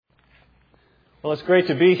Well, it's great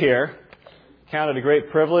to be here. Count it a great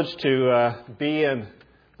privilege to be in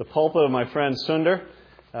the pulpit of my friend Sunder.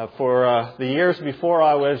 For the years before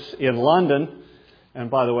I was in London, and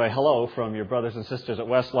by the way, hello from your brothers and sisters at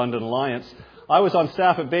West London Alliance, I was on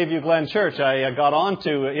staff at Bayview Glen Church. I got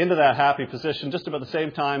into that happy position just about the same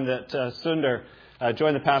time that Sunder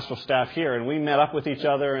joined the pastoral staff here, and we met up with each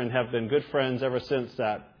other and have been good friends ever since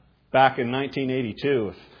that, back in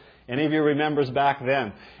 1982. Any of you remembers back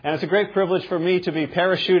then. And it's a great privilege for me to be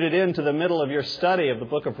parachuted into the middle of your study of the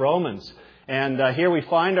book of Romans. And here we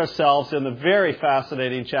find ourselves in the very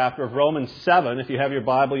fascinating chapter of Romans 7. If you have your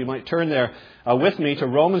Bible, you might turn there with me to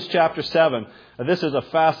Romans chapter 7. This is a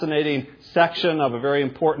fascinating section of a very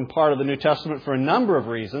important part of the New Testament for a number of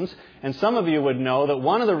reasons. And some of you would know that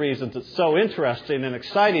one of the reasons it's so interesting and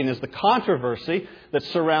exciting is the controversy that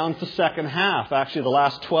surrounds the second half. Actually, the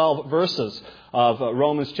last 12 verses of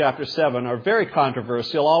Romans chapter 7 are very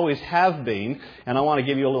controversial, always have been, and I want to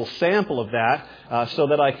give you a little sample of that so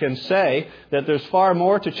that I can say that there's far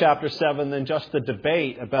more to chapter 7 than just the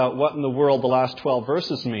debate about what in the world the last 12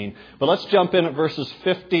 verses mean. But let's jump in at verses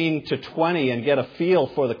 15 to 20 and get a feel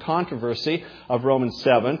for the controversy of Romans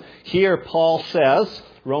 7. Here Paul says,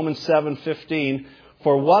 Romans 7:15,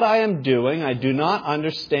 "For what I am doing I do not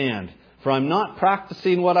understand. For I'm not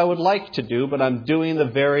practicing what I would like to do, but I'm doing the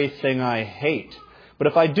very thing I hate. But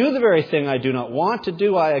if I do the very thing I do not want to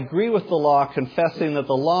do, I agree with the law, confessing that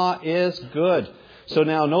the law is good. So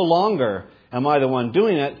now no longer am I the one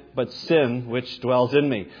doing it, but sin which dwells in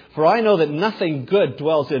me. For I know that nothing good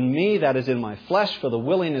dwells in me, that is in my flesh, for the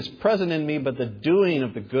willing is present in me, but the doing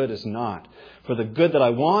of the good is not. For the good that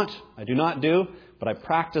I want, I do not do, but I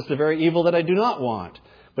practice the very evil that I do not want.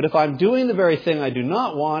 But if I'm doing the very thing I do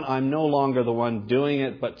not want, I'm no longer the one doing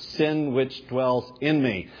it, but sin which dwells in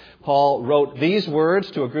me." Paul wrote these words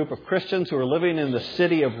to a group of Christians who were living in the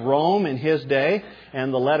city of Rome in his day,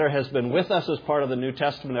 and the letter has been with us as part of the New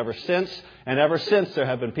Testament ever since. And ever since, there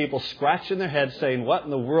have been people scratching their heads saying, what in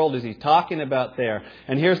the world is he talking about there?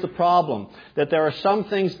 And here's the problem, that there are some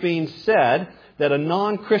things being said that a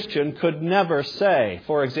non-Christian could never say.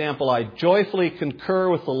 For example, I joyfully concur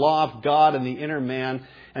with the law of God in the inner man.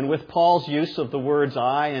 And with Paul's use of the words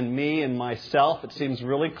I and me and myself, it seems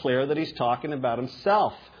really clear that he's talking about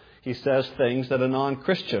himself. He says things that a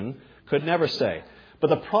non-Christian could never say. But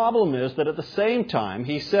the problem is that at the same time,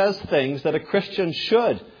 he says things that a Christian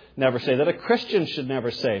should never say, that a Christian should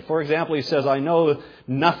never say. For example, he says, I know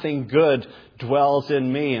nothing good dwells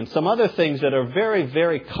in me, and some other things that are very,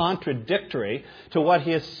 very contradictory to what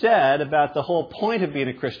he has said about the whole point of being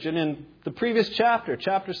a Christian in the previous chapter,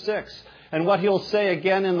 chapter 6, and what he'll say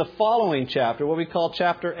again in the following chapter, what we call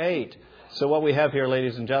chapter 8. So what we have here,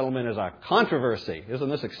 ladies and gentlemen, is a controversy. Isn't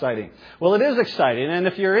this exciting? Well, it is exciting, and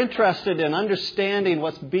if you're interested in understanding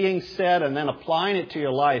what's being said and then applying it to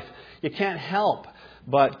your life, you can't help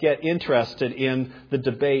but get interested in the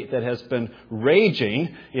debate that has been raging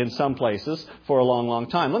in some places for a long, long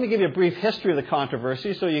time. Let me give you a brief history of the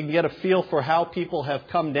controversy so you can get a feel for how people have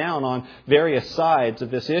come down on various sides of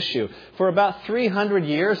this issue. For about 300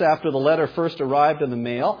 years after the letter first arrived in the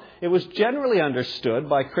mail, it was generally understood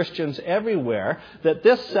by Christians everywhere that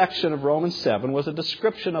this section of Romans 7 was a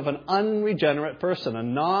description of an unregenerate person, a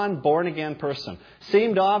non-born-again person.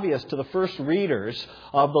 Seemed obvious to the first readers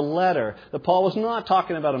of the letter that Paul was not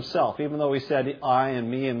talking about himself, even though he said I and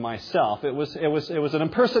me and myself. It was an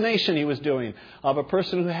impersonation he was doing of a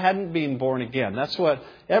person who hadn't been born again. That's what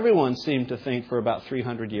everyone seemed to think for about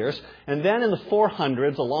 300 years. And then in the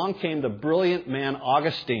 400s, along came the brilliant man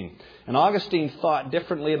Augustine. And Augustine thought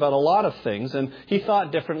differently about a lot of things, and he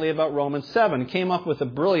thought differently about Romans 7. Came up with a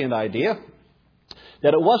brilliant idea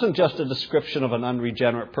that it wasn't just a description of an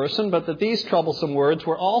unregenerate person, but that these troublesome words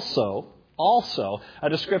were also a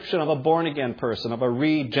description of a born-again person, of a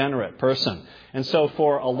regenerate person. And so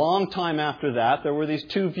for a long time after that, there were these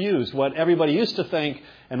two views, what everybody used to think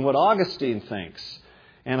and what Augustine thinks.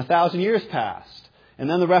 And 1,000 years passed. And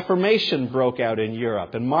then the Reformation broke out in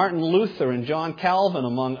Europe. And Martin Luther and John Calvin,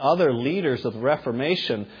 among other leaders of the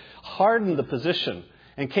Reformation, hardened the position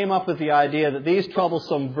and came up with the idea that these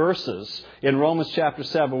troublesome verses in Romans chapter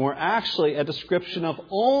 7 were actually a description of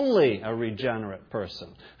only a regenerate person.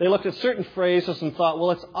 They looked at certain phrases and thought,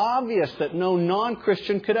 well, it's obvious that no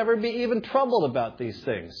non-Christian could ever be even troubled about these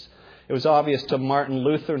things. It was obvious to Martin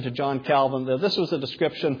Luther and to John Calvin that this was a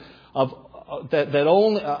description of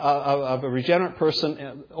a regenerate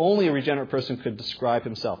person. Only a regenerate person could describe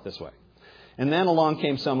himself this way. And then along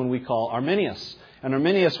came someone we call Arminius. And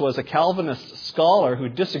Arminius was a Calvinist scholar who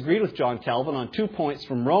disagreed with John Calvin on 2 points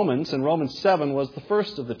from Romans, and Romans 7 was the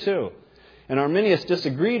first of the two. And Arminius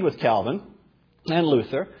disagreed with Calvin and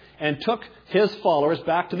Luther, and took his followers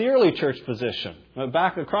back to the early church position,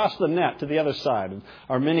 back across the net to the other side. And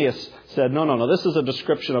Arminius said, no, this is a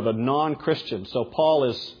description of a non-Christian. So Paul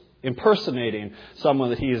is impersonating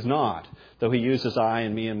someone that he is not, though he uses I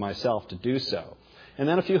and me and myself to do so. And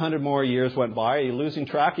then a few hundred more years went by. Are you losing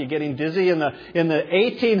track? Are you getting dizzy? In the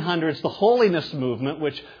 1800s, the holiness movement,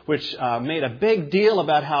 which made a big deal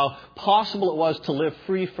about how possible it was to live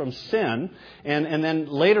free from sin. And then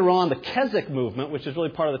later on, the Keswick movement, which is really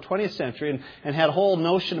part of the 20th century, and had a whole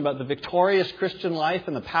notion about the victorious Christian life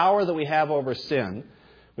and the power that we have over sin,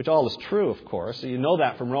 which all is true, of course. You know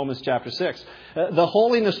that from Romans chapter 6. The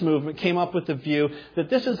holiness movement came up with the view that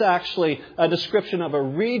this is actually a description of a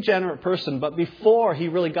regenerate person, but before he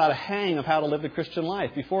really got a hang of how to live the Christian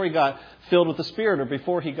life, before he got filled with the Spirit, or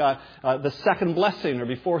before he got the second blessing, or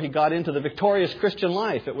before he got into the victorious Christian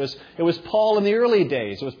life. It was Paul in the early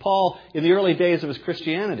days. It was Paul in the early days of his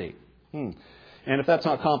Christianity. And if that's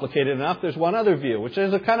not complicated enough, there's one other view, which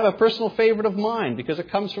is a kind of a personal favorite of mine, because it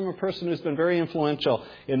comes from a person who's been very influential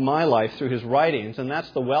in my life through his writings, and that's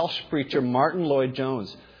the Welsh preacher Martin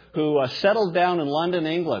Lloyd-Jones, who settled down in London,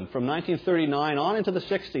 England from 1939 on into the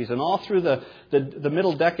 60s, and all through the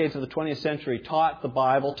middle decades of the 20th century taught the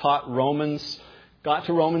Bible, taught Romans, got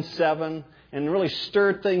to Romans 7, and really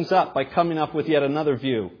stirred things up by coming up with yet another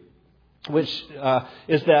view, which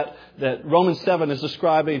is that Romans 7 is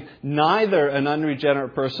describing neither an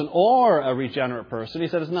unregenerate person or a regenerate person. He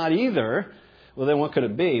said it's not either. Well, then what could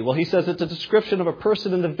it be? Well, he says it's a description of a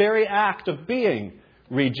person in the very act of being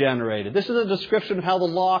regenerated. This is a description of how the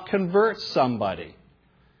law converts somebody.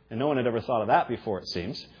 And no one had ever thought of that before, it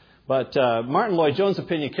seems. But Martin Lloyd-Jones'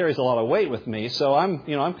 opinion carries a lot of weight with me, so I'm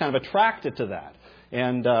kind of attracted to that.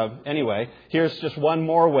 And anyway, here's just one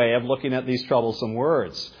more way of looking at these troublesome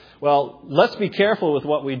words. Well, let's be careful with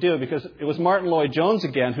what we do, because it was Martin Lloyd-Jones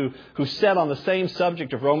again who said on the same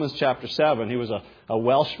subject of Romans chapter 7, he was a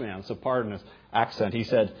Welshman, so pardon his accent, he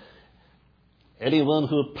said, anyone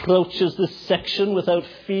who approaches this section without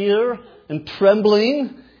fear and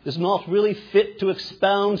trembling is not really fit to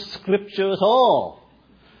expound Scripture at all.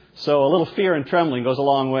 So a little fear and trembling goes a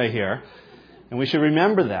long way here. And we should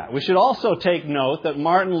remember that. We should also take note that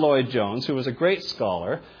Martin Lloyd-Jones, who was a great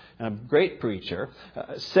scholar, a great preacher,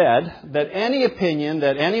 said that any opinion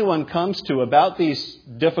that anyone comes to about these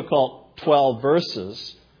difficult 12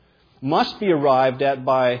 verses must be arrived at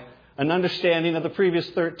by an understanding of the previous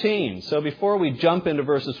 13. So before we jump into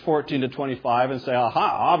verses 14 to 25 and say,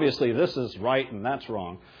 aha, obviously this is right and that's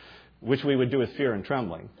wrong, which we would do with fear and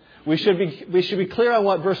trembling, we should be clear on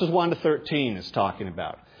what verses 1 to 13 is talking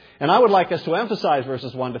about. And I would like us to emphasize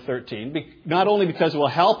verses 1 to 13, not only because it will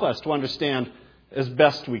help us to understand as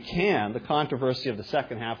best we can the controversy of the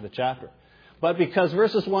second half of the chapter, but because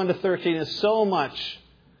verses 1 to 13 is so much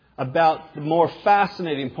about the more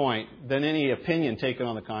fascinating point than any opinion taken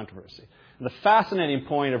on the controversy. The fascinating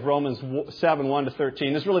point of Romans 7, 1 to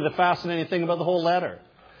 13 is really the fascinating thing about the whole letter,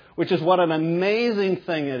 which is what an amazing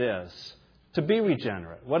thing it is to be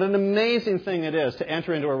regenerate. What an amazing thing it is to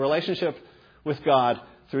enter into a relationship with God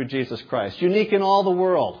through Jesus Christ. Unique in all the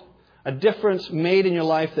world. A difference made in your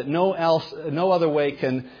life that no other way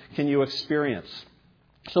can you experience.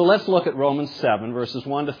 So let's look at Romans 7, verses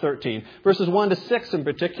 1 to 13. Verses 1 to 6 in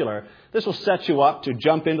particular. This will set you up to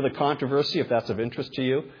jump into the controversy if that's of interest to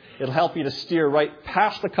you. It'll help you to steer right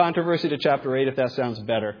past the controversy to chapter 8 if that sounds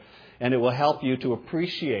better. And it will help you to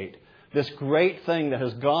appreciate this great thing that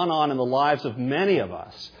has gone on in the lives of many of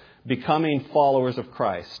us, becoming followers of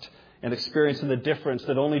Christ and experiencing the difference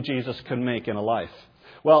that only Jesus can make in a life.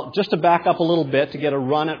 Well, just to back up a little bit to get a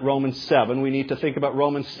run at Romans 7, we need to think about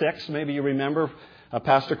Romans 6. Maybe you remember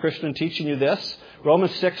Pastor Christian teaching you this.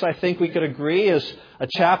 Romans 6, I think we could agree, is a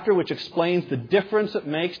chapter which explains the difference it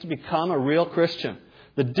makes to become a real Christian.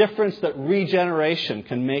 The difference that regeneration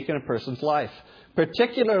can make in a person's life.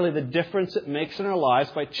 Particularly the difference it makes in our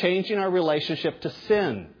lives by changing our relationship to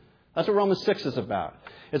sin. That's what Romans 6 is about.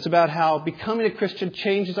 It's about how becoming a Christian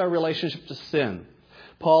changes our relationship to sin.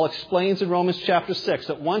 Paul explains in Romans chapter 6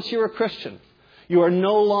 that once you're a Christian, you are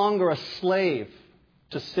no longer a slave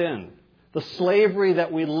to sin. The slavery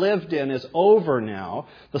that we lived in is over now.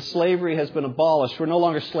 The slavery has been abolished. We're no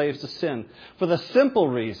longer slaves to sin. For the simple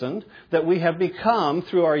reason that we have become,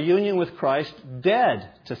 through our union with Christ, dead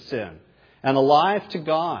to sin and alive to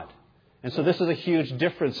God. And so this is a huge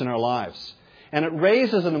difference in our lives. And it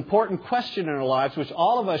raises an important question in our lives, which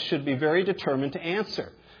all of us should be very determined to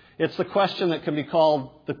answer. It's the question that can be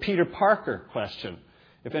called the Peter Parker question.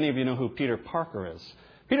 If any of you know who Peter Parker is.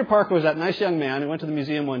 Peter Parker was that nice young man who went to the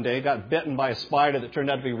museum one day, got bitten by a spider that turned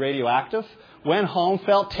out to be radioactive, went home,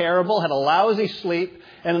 felt terrible, had a lousy sleep,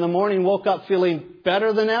 and in the morning woke up feeling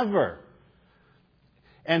better than ever.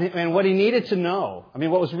 And what he needed to know,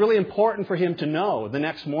 what was really important for him to know the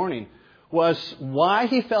next morning was why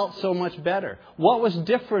he felt so much better. What was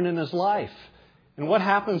different in his life? And what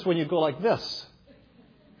happens when you go like this?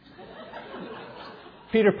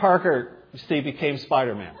 Peter Parker, you see, became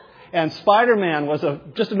Spider-Man. And Spider-Man was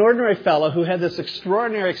just an ordinary fellow who had this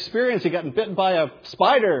extraordinary experience. He got bitten by a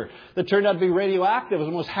spider that turned out to be radioactive. It was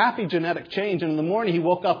the most happy genetic change. And in the morning he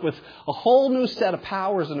woke up with a whole new set of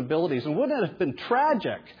powers and abilities. And wouldn't it have been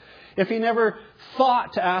tragic if he never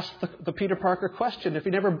thought to ask the Peter Parker question, if he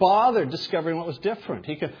never bothered discovering what was different?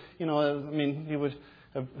 He could, he would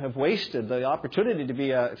have wasted the opportunity to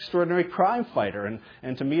be an extraordinary crime fighter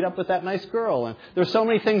and to meet up with that nice girl. And there were so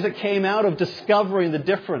many things that came out of discovering the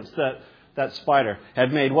difference that spider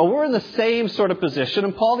had made. Well, we're in the same sort of position,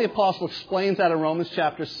 and Paul the Apostle explains that in Romans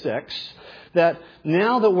chapter 6, that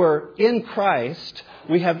now that we're in Christ,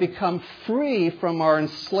 we have become free from our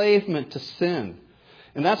enslavement to sin.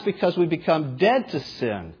 And that's because we become dead to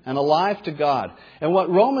sin and alive to God. And what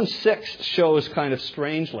Romans 6 shows kind of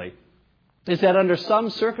strangely is that under some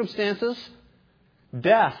circumstances,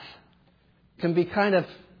 death can be kind of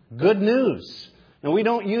good news. Now, we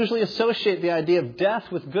don't usually associate the idea of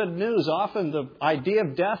death with good news. Often the idea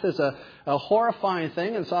of death is a horrifying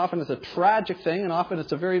thing, and often it's a tragic thing, and often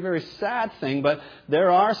it's a very, very sad thing. But there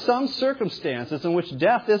are some circumstances in which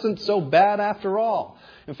death isn't so bad after all.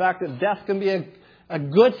 In fact, that death can be a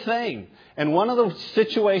good thing. And one of the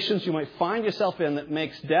situations you might find yourself in that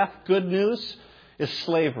makes death good news is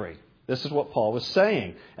slavery. This is what Paul was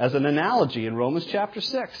saying as an analogy in Romans chapter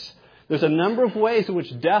 6. There's a number of ways in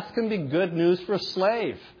which death can be good news for a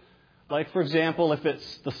slave. Like, for example, if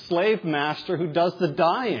it's the slave master who does the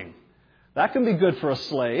dying. That can be good for a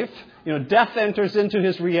slave. Death enters into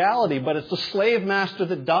his reality, but it's the slave master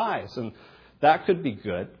that dies. And that could be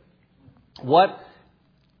good. What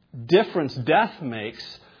difference death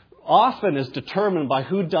makes often is determined by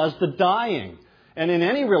who does the dying. And in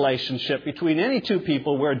any relationship between any two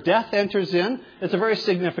people where death enters in, it's a very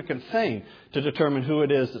significant thing to determine who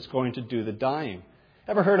it is that's going to do the dying.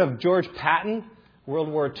 Ever heard of George Patton? World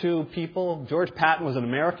War II people. George Patton was an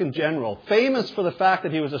American general, famous for the fact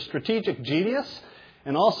that he was a strategic genius,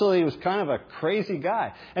 and also he was kind of a crazy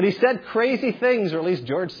guy. And he said crazy things, or at least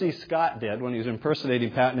George C. Scott did when he was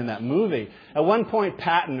impersonating Patton in that movie. At one point,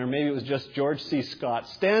 Patton, or maybe it was just George C. Scott,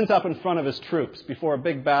 stands up in front of his troops before a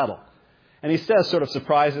big battle. And he says, sort of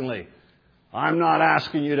surprisingly, "I'm not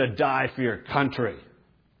asking you to die for your country.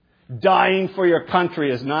 Dying for your country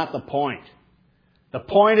is not the point. The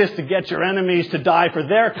point is to get your enemies to die for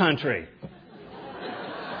their country."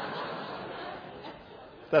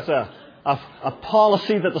 That's a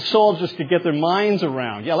policy that the soldiers could get their minds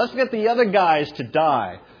around. Yeah, let's get the other guys to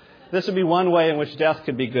die. This would be one way in which death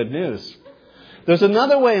could be good news. There's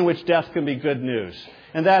another way in which death can be good news,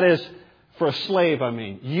 and that is for a slave,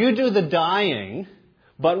 You do the dying,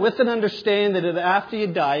 but with an understanding that after you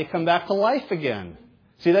die, you come back to life again.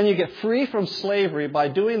 See, then you get free from slavery by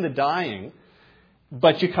doing the dying,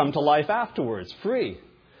 but you come to life afterwards, free.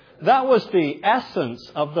 That was the essence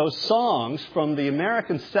of those songs from the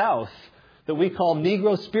American South that we call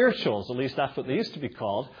Negro spirituals. At least that's what they used to be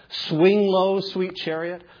called. Swing Low, Sweet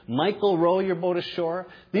Chariot. Michael, Row Your Boat Ashore.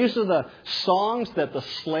 These are the songs that the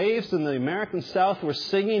slaves in the American South were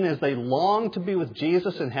singing as they longed to be with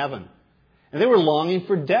Jesus in heaven. And they were longing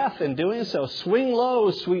for death in doing so. Swing low,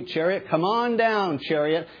 sweet chariot. Come on down,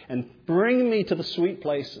 chariot, and bring me to the sweet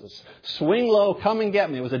places. Swing low, come and get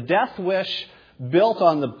me. It was a death wish built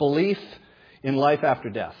on the belief in life after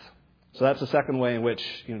death. So that's the second way in which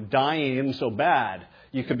dying isn't so bad.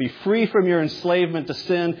 You could be free from your enslavement to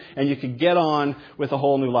sin, and you could get on with a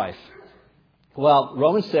whole new life. Well,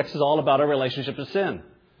 Romans 6 is all about our relationship to sin.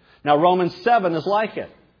 Now, Romans 7 is like it,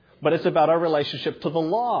 but it's about our relationship to the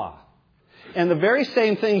law. And the very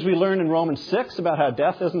same things we learned in Romans 6 about how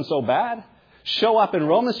death isn't so bad show up in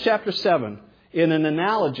Romans chapter 7 in an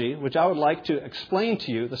analogy which I would like to explain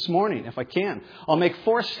to you this morning, if I can. I'll make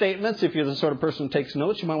 4 statements. If you're the sort of person who takes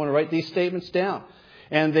notes, you might want to write these statements down.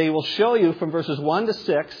 And they will show you from verses 1 to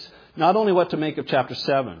 6 not only what to make of chapter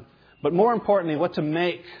 7, but more importantly, what to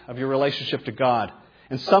make of your relationship to God.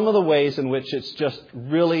 And some of the ways in which it's just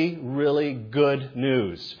really, really good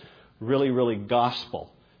news. Really, really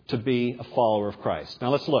gospel to be a follower of Christ. Now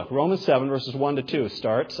let's look. Romans 7 verses 1 to 2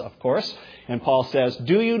 starts, of course. And Paul says,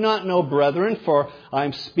 "Do you not know, brethren, for I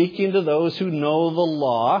am speaking to those who know the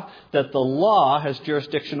law, that the law has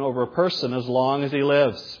jurisdiction over a person as long as he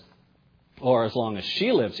lives. Or as long as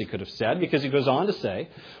she lives, he could have said, because he goes on to say,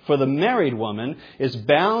 for the married woman is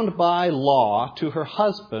bound by law to her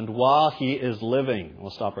husband while he is living.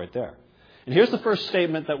 We'll stop right there. And here's the first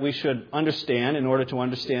statement that we should understand in order to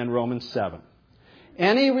understand Romans 7.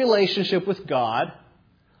 Any relationship with God,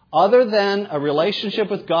 other than a relationship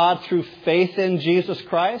with God through faith in Jesus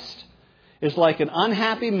Christ, is like an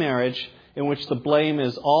unhappy marriage in which the blame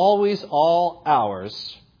is always all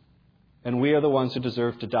ours, and we are the ones who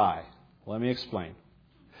deserve to die. Let me explain.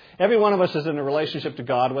 Every one of us is in a relationship to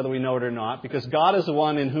God, whether we know it or not, because God is the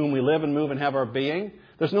one in whom we live and move and have our being.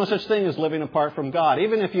 There's no such thing as living apart from God.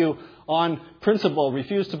 Even if you, on principle,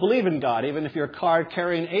 refuse to believe in God, even if you're a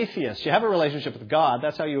card-carrying atheist, you have a relationship with God.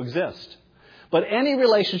 That's how you exist. But any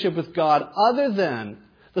relationship with God other than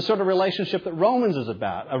the sort of relationship that Romans is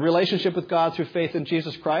about, a relationship with God through faith in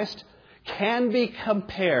Jesus Christ, can be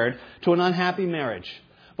compared to an unhappy marriage.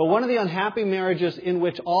 But one of the unhappy marriages in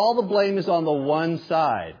which all the blame is on the one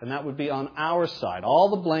side, and that would be on our side. All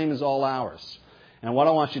the blame is all ours. And what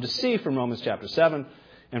I want you to see from Romans chapter 7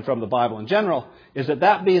 and from the Bible in general is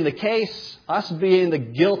that being the case, us being the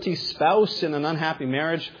guilty spouse in an unhappy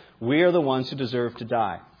marriage, we are the ones who deserve to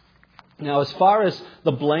die. Now, as far as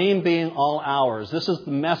the blame being all ours, this is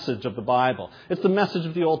the message of the Bible. It's the message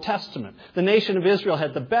of the Old Testament. The nation of Israel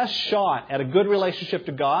had the best shot at a good relationship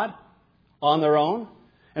to God on their own.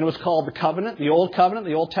 And it was called the Covenant, the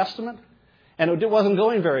Old Testament. And it wasn't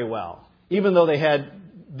going very well, even though they had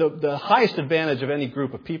the highest advantage of any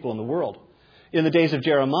group of people in the world. In the days of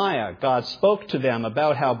Jeremiah, God spoke to them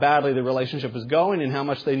about how badly the relationship was going and how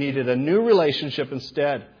much they needed a new relationship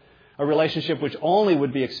instead. A relationship which only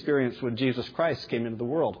would be experienced when Jesus Christ came into the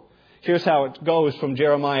world. Here's how it goes from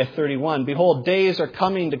Jeremiah 31. Behold, days are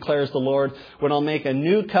coming, declares the Lord, when I'll make a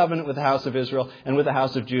new covenant with the house of Israel and with the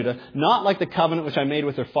house of Judah, not like the covenant which I made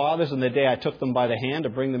with their fathers in the day I took them by the hand to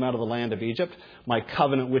bring them out of the land of Egypt, my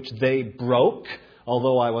covenant which they broke,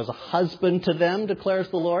 although I was a husband to them, declares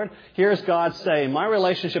the Lord. Here's God saying, my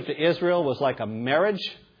relationship to Israel was like a marriage,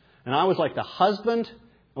 and I was like the husband.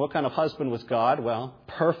 And what kind of husband was God? Well,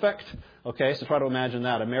 perfect. Okay, so try to imagine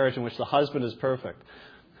that, a marriage in which the husband is perfect.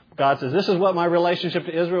 God says, this is what my relationship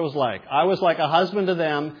to Israel was like. I was like a husband to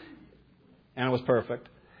them, and it was perfect.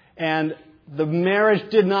 And the marriage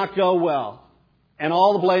did not go well. And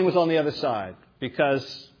all the blame was on the other side,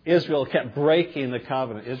 because Israel kept breaking the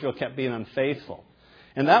covenant. Israel kept being unfaithful.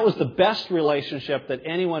 And that was the best relationship that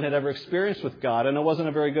anyone had ever experienced with God. And it wasn't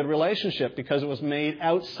a very good relationship, because it was made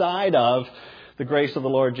outside of the grace of the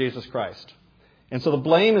Lord Jesus Christ. And so the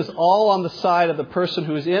blame is all on the side of the person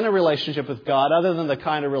who is in a relationship with God, other than the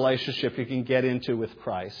kind of relationship you can get into with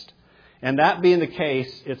Christ. And that being the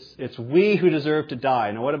case, it's we who deserve to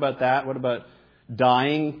die. Now, what about that? What about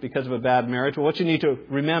dying because of a bad marriage? Well, what you need to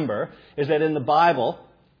remember is that in the Bible,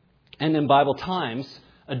 and in Bible times,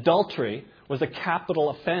 adultery was a capital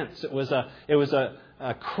offense. It was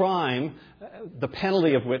a crime, the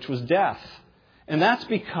penalty of which was death. And that's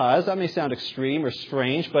because, that may sound extreme or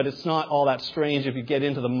strange, but it's not all that strange if you get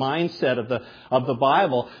into the mindset of the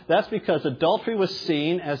Bible. That's because adultery was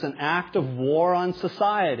seen as an act of war on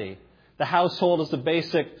society. The household is the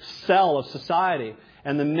basic cell of society,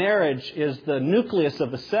 and the marriage is the nucleus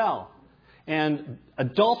of the cell. And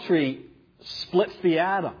adultery splits the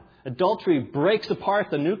atom. Adultery breaks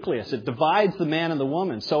apart the nucleus. It divides the man and the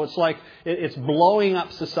woman. So it's like it's blowing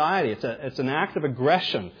up society. It's an act of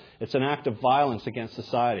aggression. It's an act of violence against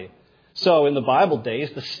society. So in the Bible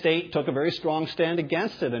days, the state took a very strong stand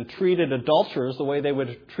against it and treated adulterers the way they would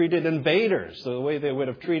have treated invaders, the way they would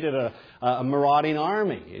have treated a marauding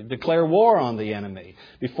army. Declare war on the enemy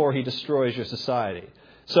before he destroys your society.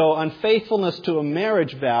 So unfaithfulness to a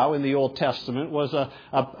marriage vow in the Old Testament was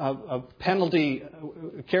a penalty,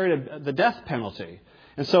 carried the death penalty.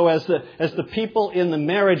 And so as the people in the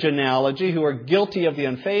marriage analogy who are guilty of the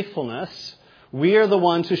unfaithfulness, we are the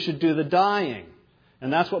ones who should do the dying.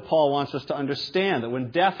 And that's what Paul wants us to understand, that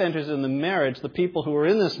when death enters in the marriage, the people who are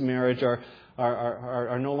in this marriage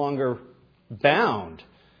are no longer bound.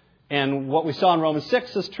 And what we saw in Romans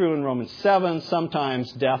 6 is true in Romans 7.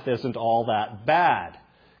 Sometimes death isn't all that bad.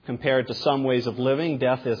 Compared to some ways of living,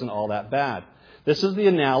 death isn't all that bad. This is the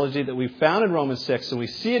analogy that we found in Romans 6, and we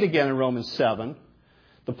see it again in Romans 7.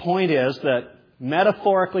 The point is that,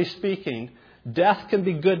 metaphorically speaking, death can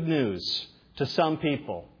be good news to some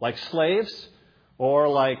people, like slaves or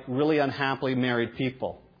like really unhappily married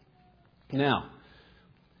people. Now,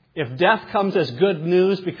 if death comes as good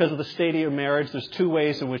news because of the state of your marriage, there's two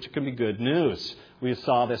ways in which it can be good news. We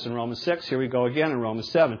saw this in Romans 6. Here we go again in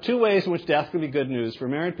Romans 7. Two ways in which death can be good news for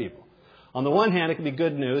married people. On the one hand, it can be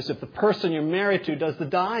good news if the person you're married to does the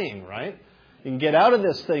dying, right? You can get out of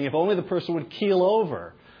this thing if only the person would keel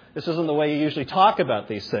over. This isn't the way you usually talk about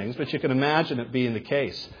these things, but you can imagine it being the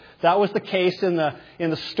case. That was the case in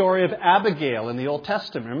the story of Abigail in the Old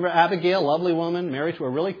Testament. Remember Abigail, lovely woman, married to a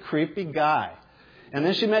really creepy guy. And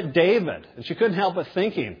then she met David, and she couldn't help but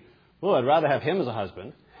thinking, well, I'd rather have him as a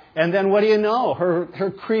husband. And then what do you know?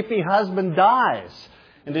 Her creepy husband dies.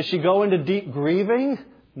 And did she go into deep grieving?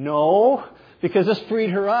 No, because this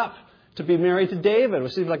freed her up to be married to David,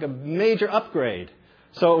 which seemed like a major upgrade.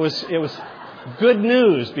 So it was good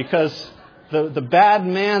news because the bad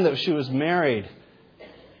man that she was married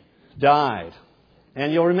died.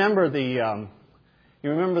 And you'll remember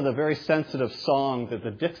the very sensitive song that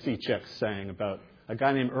the Dixie Chicks sang about a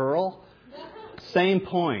guy named Earl. Same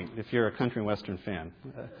point if you're a country and western fan.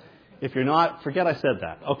 If you're not, forget I said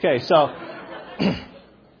that. Okay, so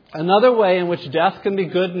another way in which death can be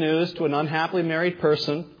good news to an unhappily married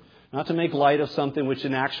person, not to make light of something which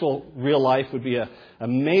in actual real life would be a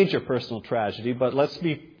major personal tragedy, but let's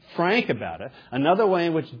be frank about it. Another way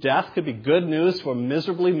in which death could be good news for a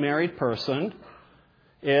miserably married person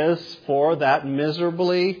is for that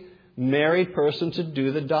miserably married person to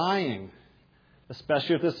do the dying.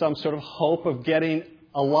 Especially if there's some sort of hope of getting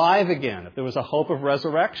alive again. If there was a hope of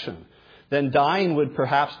resurrection, then dying would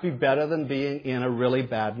perhaps be better than being in a really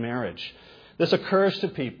bad marriage. This occurs to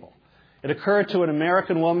people. It occurred to an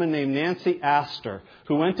American woman named Nancy Astor,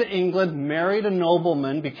 who went to England, married a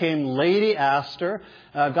nobleman, became Lady Astor,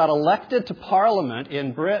 got elected to Parliament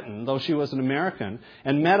in Britain, though she was an American,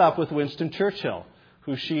 and met up with Winston Churchill,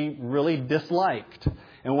 who she really disliked.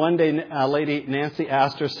 And one day, Lady Nancy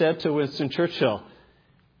Astor said to Winston Churchill,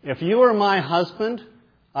 "If you were my husband,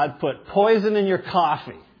 I'd put poison in your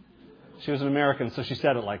coffee." She was an American, so she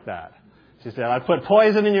said it like that. She said, "I'd put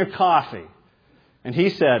poison in your coffee." And he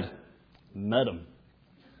said, "Madam,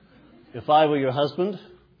 if I were your husband,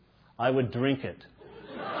 I would drink it."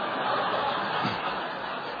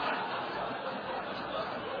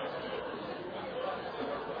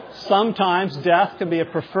 Sometimes death can be a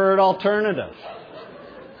preferred alternative,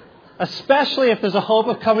 especially if there's a hope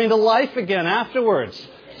of coming to life again afterwards.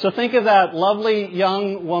 So think of that lovely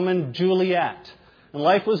young woman, Juliet. And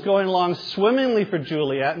life was going along swimmingly for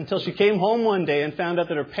Juliet until she came home one day and found out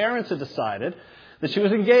that her parents had decided that she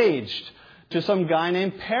was engaged to some guy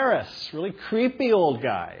named Paris, really creepy old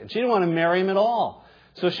guy. And she didn't want to marry him at all.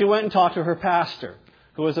 So she went and talked to her pastor,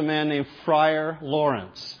 who was a man named Friar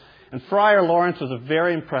Lawrence. And Friar Lawrence was a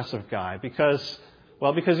very impressive guy because he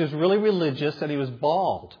was really religious and he was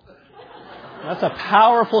bald. That's a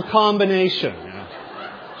powerful combination. You know?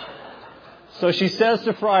 So she says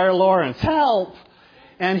to Friar Lawrence, "Help!"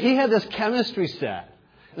 And he had this chemistry set,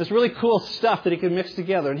 this really cool stuff that he could mix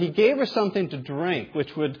together. And he gave her something to drink,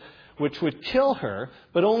 which would kill her,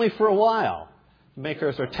 but only for a while, make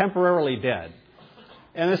her sort of temporarily dead.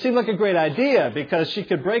 And it seemed like a great idea because she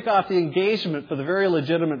could break off the engagement for the very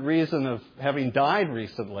legitimate reason of having died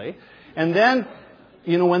recently. And then,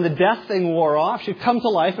 when the death thing wore off, she'd come to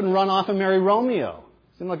life and run off and marry Romeo.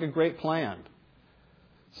 Seemed like a great plan.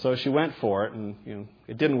 So she went for it, and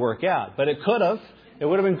it didn't work out. But it could have. It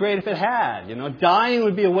would have been great if it had. Dying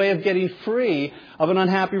would be a way of getting free of an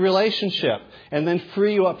unhappy relationship and then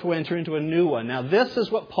free you up to enter into a new one. Now, this is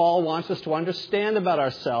what Paul wants us to understand about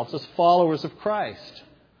ourselves as followers of Christ.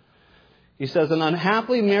 He says, an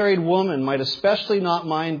unhappily married woman might especially not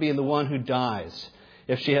mind being the one who dies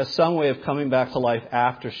if she has some way of coming back to life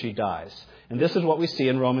after she dies. And this is what we see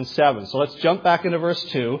in Romans 7. So let's jump back into verse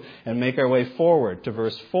 2 and make our way forward to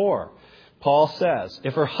verse 4. Paul says,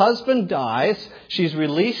 if her husband dies, she's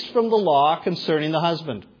released from the law concerning the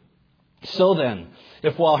husband. So then,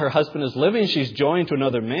 if while her husband is living, she's joined to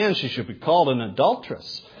another man, she should be called an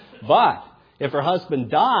adulteress. But if her husband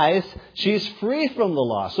dies, she's free from the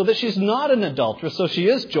law, so that she's not an adulteress, so she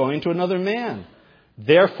is joined to another man.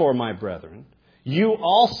 Therefore, my brethren, you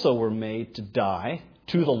also were made to die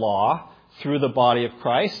to the law through the body of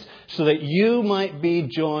Christ, so that you might be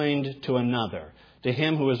joined to another, to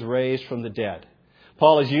him who was raised from the dead.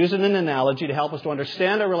 Paul is using an analogy to help us to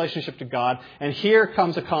understand our relationship to God, and here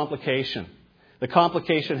comes a complication. The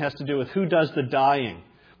complication has to do with who does the dying.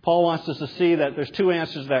 Paul wants us to see that there's two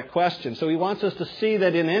answers to that question. So he wants us to see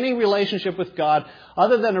that in any relationship with God,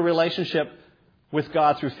 other than a relationship with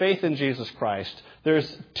God through faith in Jesus Christ,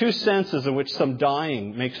 there's two senses in which some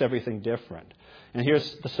dying makes everything different. And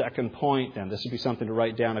here's the second point then. This would be something to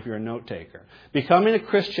write down if you're a note taker. Becoming a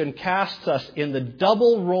Christian casts us in the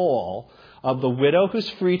double role of the widow who's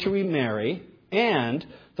free to remarry and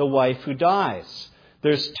the wife who dies.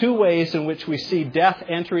 There's two ways in which we see death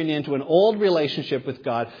entering into an old relationship with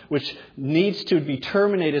God, which needs to be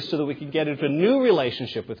terminated so that we can get into a new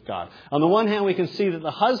relationship with God. On the one hand, we can see that the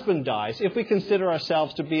husband dies if we consider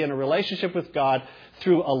ourselves to be in a relationship with God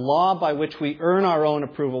through a law by which we earn our own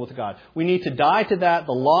approval with God. We need to die to that.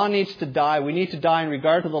 The law needs to die. We need to die in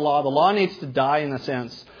regard to the law. The law needs to die in a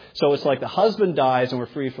sense. So it's like the husband dies and we're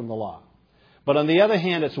free from the law. But on the other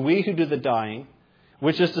hand, it's we who do the dying,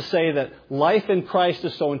 which is to say that life in Christ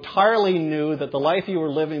is so entirely new that the life you were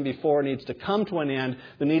living before needs to come to an end.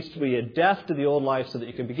 There needs to be a death to the old life so that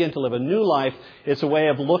you can begin to live a new life. It's a way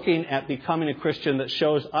of looking at becoming a Christian that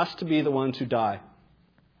shows us to be the ones who die.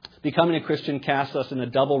 Becoming a Christian casts us in a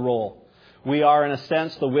double role. We are, in a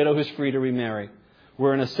sense, the widow who's free to remarry.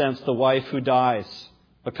 We're, in a sense, the wife who dies,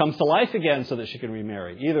 but comes to life again so that she can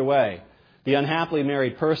remarry. Either way, the unhappily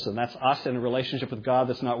married person, that's us in a relationship with God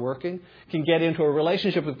that's not working, can get into a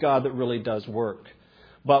relationship with God that really does work.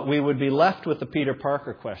 But we would be left with the Peter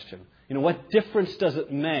Parker question. What difference does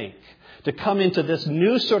it make to come into this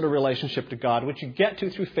new sort of relationship to God, which you get to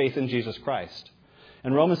through faith in Jesus Christ?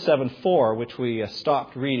 And Romans 7:4, which we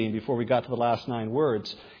stopped reading before we got to the last 9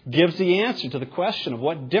 words, gives the answer to the question of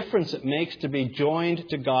what difference it makes to be joined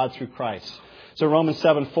to God through Christ. So Romans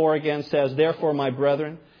 7:4 again says, "Therefore, my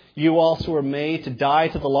brethren, you also were made to die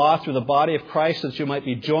to the law through the body of Christ, so that you might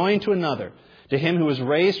be joined to another, to him who was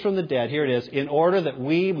raised from the dead," here it is, "in order that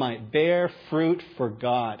we might bear fruit for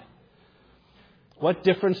God." What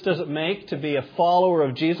difference does it make to be a follower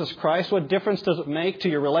of Jesus Christ? What difference does it make to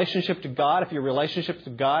your relationship to God if your relationship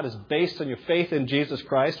to God is based on your faith in Jesus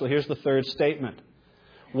Christ? Well, here's the third statement.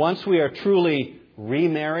 Once we are truly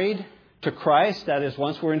remarried to Christ, that is,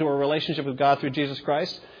 once we're into a relationship with God through Jesus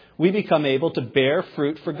Christ, we become able to bear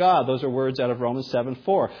fruit for God. Those are words out of Romans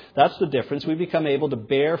 7:4. That's the difference. We become able to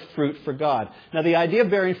bear fruit for God. Now, the idea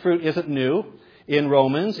of bearing fruit isn't new in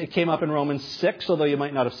Romans. It came up in Romans 6, although you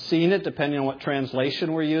might not have seen it, depending on what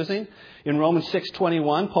translation we're using. In Romans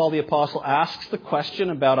 6:21, Paul the Apostle asks the question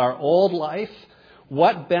about our old life.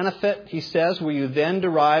 What benefit, he says, were you then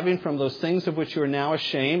deriving from those things of which you are now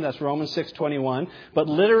ashamed? That's Romans 6:21. But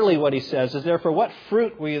literally what he says is, therefore, what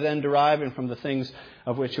fruit were you then deriving from the things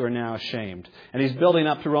of which you are now ashamed? And he's building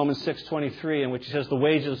up to Romans 6:23, in which he says the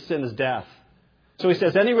wages of sin is death. So he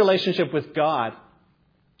says any relationship with God,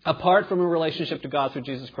 apart from a relationship to God through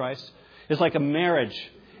Jesus Christ, is like a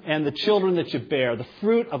marriage. And the children that you bear, the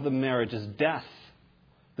fruit of the marriage is death.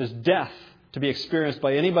 There's death to be experienced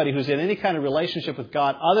by anybody who's in any kind of relationship with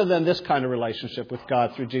God other than this kind of relationship with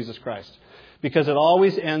God through Jesus Christ. Because it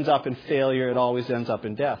always ends up in failure. It always ends up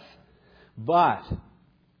in death. But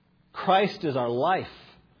Christ is our life.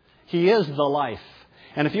 He is the life.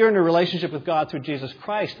 And if you're in a relationship with God through Jesus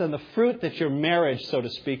Christ, then the fruit that your marriage, so to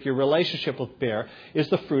speak, your relationship will bear, is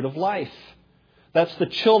the fruit of life. That's the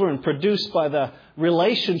children produced by the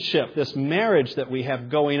relationship, this marriage that we have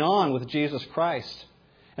going on with Jesus Christ.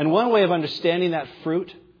 And one way of understanding that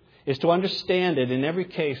fruit is to understand it in every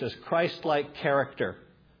case as Christ-like character.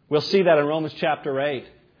 We'll see that in Romans chapter 8,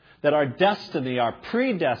 that our destiny, our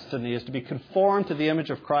predestiny, is to be conformed to the image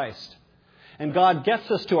of Christ. And God gets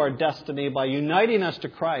us to our destiny by uniting us to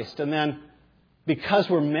Christ. And then, because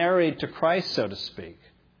we're married to Christ, so to speak,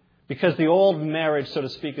 because the old marriage, so to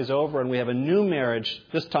speak, is over and we have a new marriage,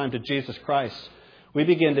 this time to Jesus Christ, we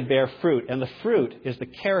begin to bear fruit. And the fruit is the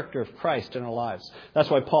character of Christ in our lives. That's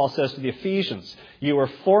why Paul says to the Ephesians, you were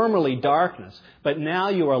formerly darkness, but now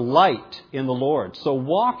you are light in the Lord. So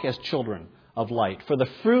walk as children of light. For the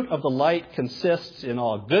fruit of the light consists in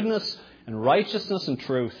all goodness and righteousness and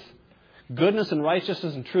truth. Goodness and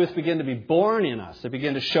righteousness and truth begin to be born in us. They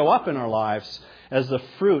begin to show up in our lives as the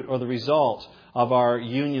fruit or the result of our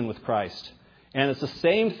union with Christ. And it's the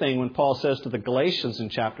same thing when Paul says to the Galatians in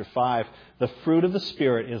chapter 5, the fruit of the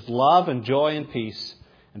Spirit is love and joy and peace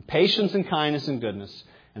and patience and kindness and goodness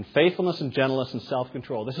and faithfulness and gentleness and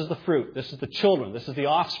self-control. This is the fruit. This is the children. This is the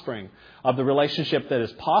offspring of the relationship that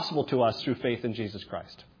is possible to us through faith in Jesus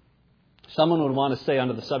Christ. Someone would want to say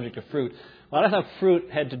under the subject of fruit, well, I thought fruit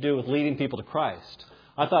had to do with leading people to Christ.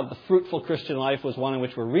 I thought the fruitful Christian life was one in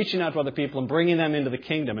which we're reaching out to other people and bringing them into the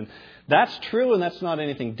kingdom. And that's true, and that's not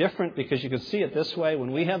anything different, because you can see it this way.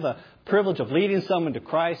 When we have the privilege of leading someone to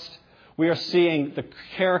Christ, we are seeing the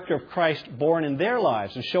character of Christ born in their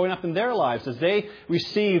lives and showing up in their lives as they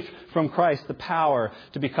receive from Christ the power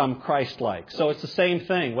to become Christ-like. So it's the same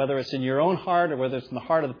thing, whether it's in your own heart or whether it's in the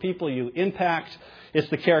heart of the people you impact, it's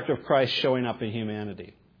the character of Christ showing up in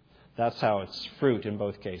humanity. That's how it's fruit in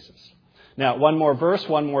both cases. Now, one more verse,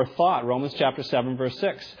 one more thought. Romans chapter 7, verse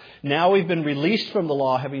 6. Now we've been released from the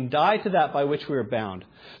law, having died to that by which we are bound,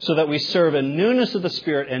 so that we serve in newness of the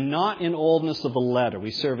Spirit and not in oldness of the letter. We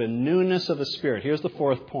serve in newness of the Spirit. Here's the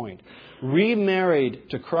fourth point. Remarried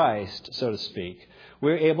to Christ, so to speak,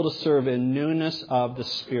 we're able to serve in newness of the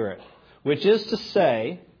Spirit, which is to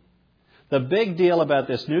say, the big deal about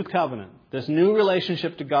this new covenant, this new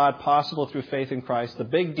relationship to God possible through faith in Christ, the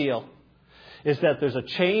big deal is that there's a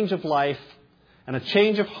change of life and a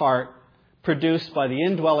change of heart produced by the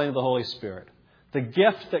indwelling of the Holy Spirit. The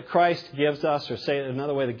gift that Christ gives us, or say it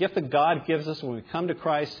another way, the gift that God gives us when we come to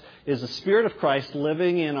Christ is the Spirit of Christ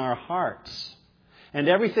living in our hearts. And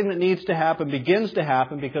everything that needs to happen begins to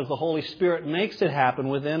happen because the Holy Spirit makes it happen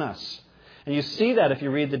within us. And you see that if you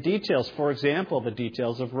read the details. For example, the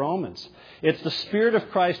details of Romans. It's the Spirit of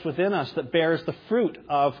Christ within us that bears the fruit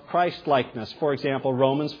of Christ-likeness. For example,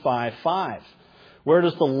 Romans 5:5. Where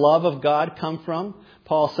does the love of God come from?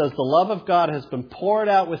 Paul says the love of God has been poured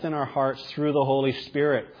out within our hearts through the Holy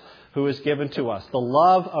Spirit who is given to us. The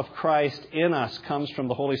love of Christ in us comes from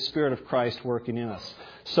the Holy Spirit of Christ working in us.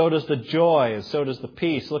 So does the joy and so does the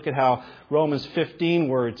peace. Look at how Romans 15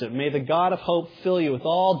 words it. May the God of hope fill you with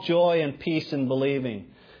all joy and peace in believing,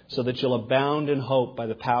 so that you'll abound in hope by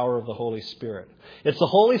the power of the Holy Spirit. It's the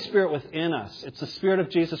Holy Spirit within us. It's the Spirit of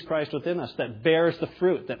Jesus Christ within us that bears the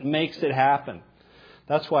fruit, that makes it happen.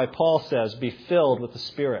 That's why Paul says, be filled with the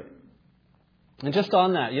Spirit. And just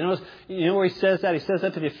on that, you know where he says that? He says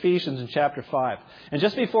that to the Ephesians in chapter 5. And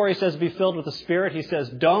just before he says, be filled with the Spirit, he says,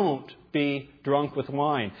 don't be drunk with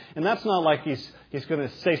wine. And that's not like he's going to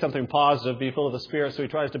say something positive, be filled with the Spirit, so he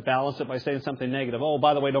tries to balance it by saying something negative. Oh,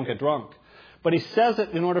 by the way, don't get drunk. But he says it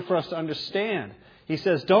in order for us to understand. He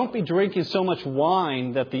says, don't be drinking so much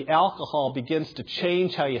wine that the alcohol begins to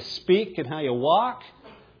change how you speak and how you walk.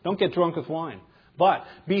 Don't get drunk with wine. But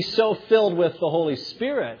be so filled with the Holy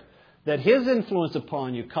Spirit that His influence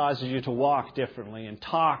upon you causes you to walk differently and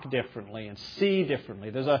talk differently and see differently.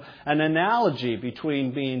 There's an analogy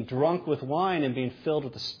between being drunk with wine and being filled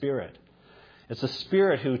with the Spirit. It's the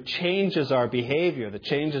Spirit who changes our behavior, that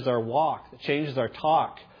changes our walk, that changes our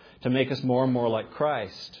talk to make us more and more like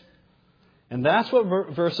Christ. And that's what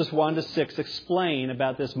verses 1 to 6 explain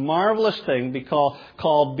about this marvelous thing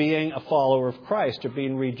called being a follower of Christ or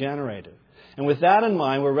being regenerated. And with that in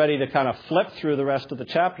mind, we're ready to kind of flip through the rest of the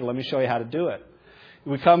chapter. Let me show you how to do it.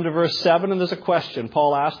 We come to verse 7 and there's a question.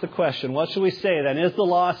 Paul asked the question, what shall we say then? Is the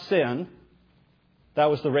law sin?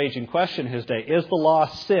 That was the raging question in his day. Is the law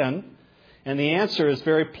sin? And the answer is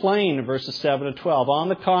very plain in verses 7 and 12. On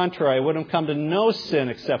the contrary, I would have come to no sin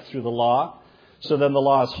except through the law. So then the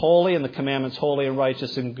law is holy and the commandments holy and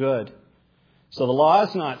righteous and good. So the law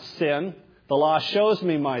is not sin. The law shows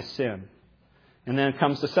me my sin. And then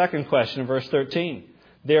comes the second question in verse 13.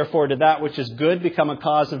 Therefore, did that which is good become a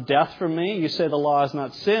cause of death for me? You say the law is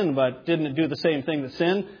not sin, but didn't it do the same thing that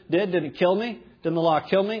sin did? Didn't it kill me? Didn't the law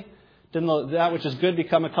kill me? Didn't that which is good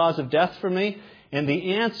become a cause of death for me? And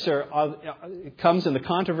the answer comes in the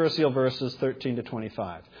controversial verses 13 to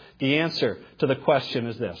 25. The answer to the question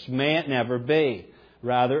is this. May it never be.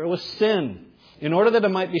 Rather, it was sin, in order that it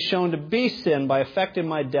might be shown to be sin by effecting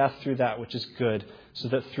my death through that which is good, so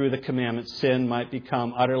that through the commandment sin would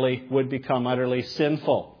become utterly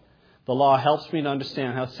sinful. The law helps me to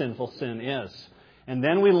understand how sinful sin is. And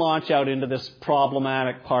then we launch out into this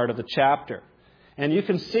problematic part of the chapter. And you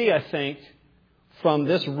can see, I think, from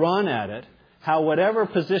this run at it, how whatever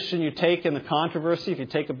position you take in the controversy, if you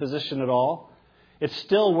take a position at all, it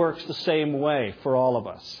still works the same way for all of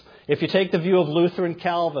us. If you take the view of Luther and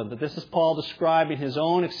Calvin, that this is Paul describing his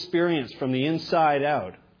own experience from the inside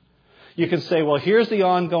out, you can say, well, here's the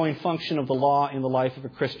ongoing function of the law in the life of a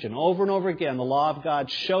Christian. Over and over again, the law of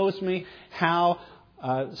God shows me how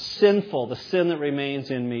sinful the sin that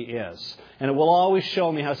remains in me is. And it will always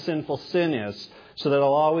show me how sinful sin is, so that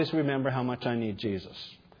I'll always remember how much I need Jesus.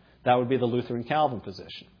 That would be the Luther and Calvin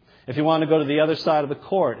position. If you want to go to the other side of the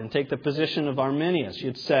court and take the position of Arminius,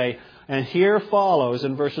 you'd say, and here follows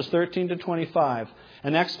in verses 13 to 25,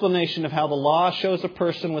 an explanation of how the law shows a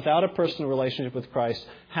person without a personal relationship with Christ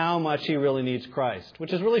how much he really needs Christ,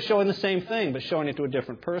 which is really showing the same thing, but showing it to a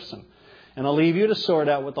different person. And I'll leave you to sort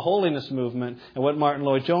out what the holiness movement and what Martin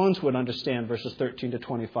Lloyd-Jones would understand verses 13 to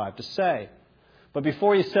 25 to say. But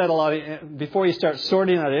before you start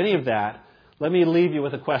sorting out any of that, let me leave you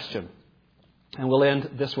with a question. And we'll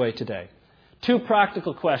end this way today. 2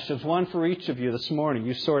 practical questions, one for each of you this morning.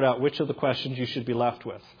 You sort out which of the questions you should be left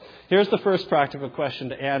with. Here's the first practical question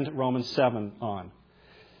to end Romans 7 on.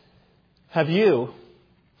 Have you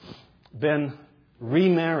been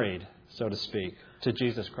remarried, so to speak, to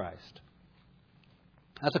Jesus Christ?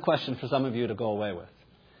 That's a question for some of you to go away with.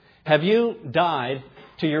 Have you died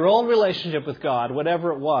to your old relationship with God,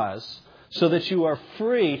 whatever it was, so that you are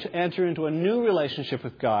free to enter into a new relationship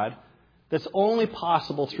with God that's only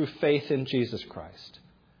possible through faith in Jesus Christ?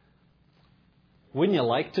 Wouldn't you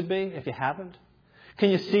like to be if you haven't?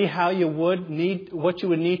 Can you see how you would need, what you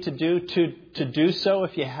would need to do to do so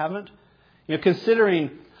if you haven't? You know,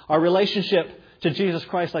 considering our relationship to Jesus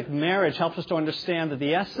Christ like marriage helps us to understand that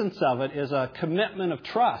the essence of it is a commitment of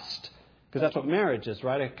trust. Because that's what marriage is,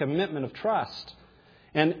 right? A commitment of trust.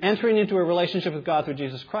 And entering into a relationship with God through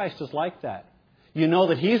Jesus Christ is like that. You know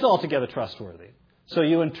that He's altogether trustworthy. So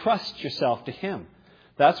you entrust yourself to Him.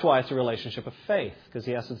 That's why it's a relationship of faith. Because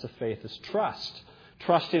the essence of faith is trust.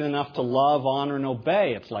 Trusting enough to love, honor, and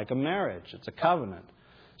obey. It's like a marriage. It's a covenant.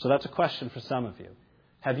 So that's a question for some of you.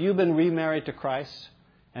 Have you been remarried to Christ?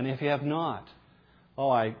 And if you have not,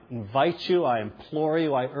 I invite you, I implore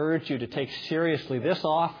you, I urge you to take seriously this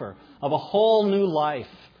offer of a whole new life,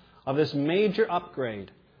 of this major upgrade,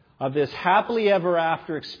 of this happily ever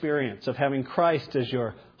after experience of having Christ as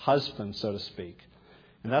your husband, so to speak.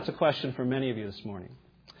 And that's a question for many of you this morning.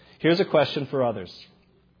 Here's a question for others.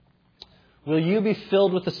 Will you be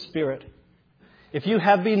filled with the Spirit? If you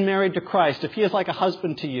have been married to Christ, if He is like a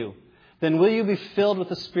husband to you, then will you be filled with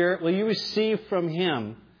the Spirit? Will you receive from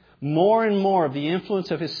Him more and more of the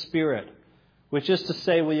influence of His Spirit, which is to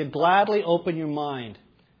say, will you gladly open your mind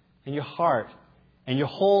and your heart and your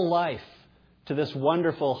whole life to this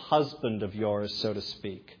wonderful husband of yours, so to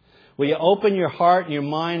speak? Will you open your heart and your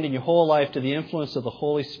mind and your whole life to the influence of the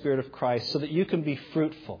Holy Spirit of Christ so that you can be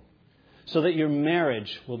fruitful, so that your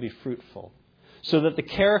marriage will be fruitful, so that the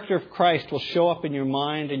character of Christ will show up in your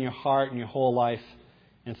mind and your heart and your whole life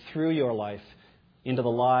and through your life into the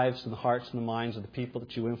lives and the hearts and the minds of the people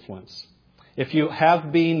that you influence. If you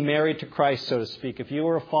have been married to Christ, so to speak, if you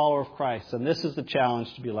are a follower of Christ, then this is the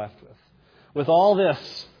challenge to be left with. With all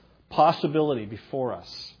this possibility before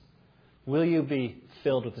us, will you be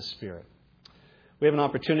filled with the Spirit? We have an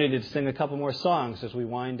opportunity to sing a couple more songs as we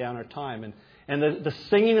wind down our time. And the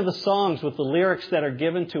singing of the songs with the lyrics that are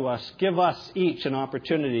given to us give us each an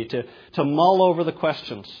opportunity to mull over the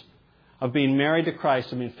questions of being married to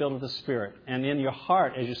Christ and being filled with the Spirit. And in your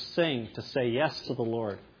heart, as you sing, to say yes to the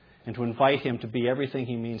Lord and to invite Him to be everything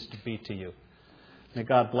He means to be to you. May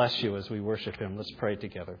God bless you as we worship Him. Let's pray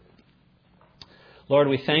together. Lord,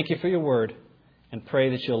 we thank You for Your word and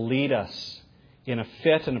pray that You'll lead us in a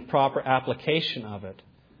fit and a proper application of it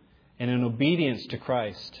and in obedience to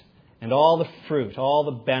Christ and all the fruit, all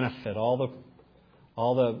the benefit, all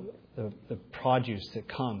the produce that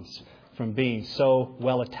comes from being so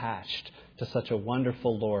well attached to such a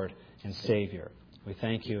wonderful Lord and Savior. We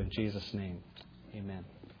thank You in Jesus' name. Amen.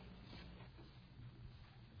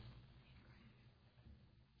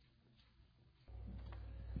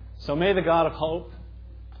 So may the God of hope,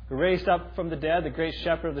 who raised up from the dead the great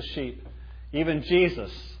shepherd of the sheep, even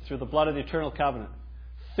Jesus, through the blood of the eternal covenant,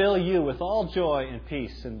 fill you with all joy and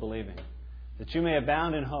peace in believing, that you may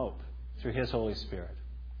abound in hope through His Holy Spirit.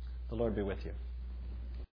 The Lord be with you.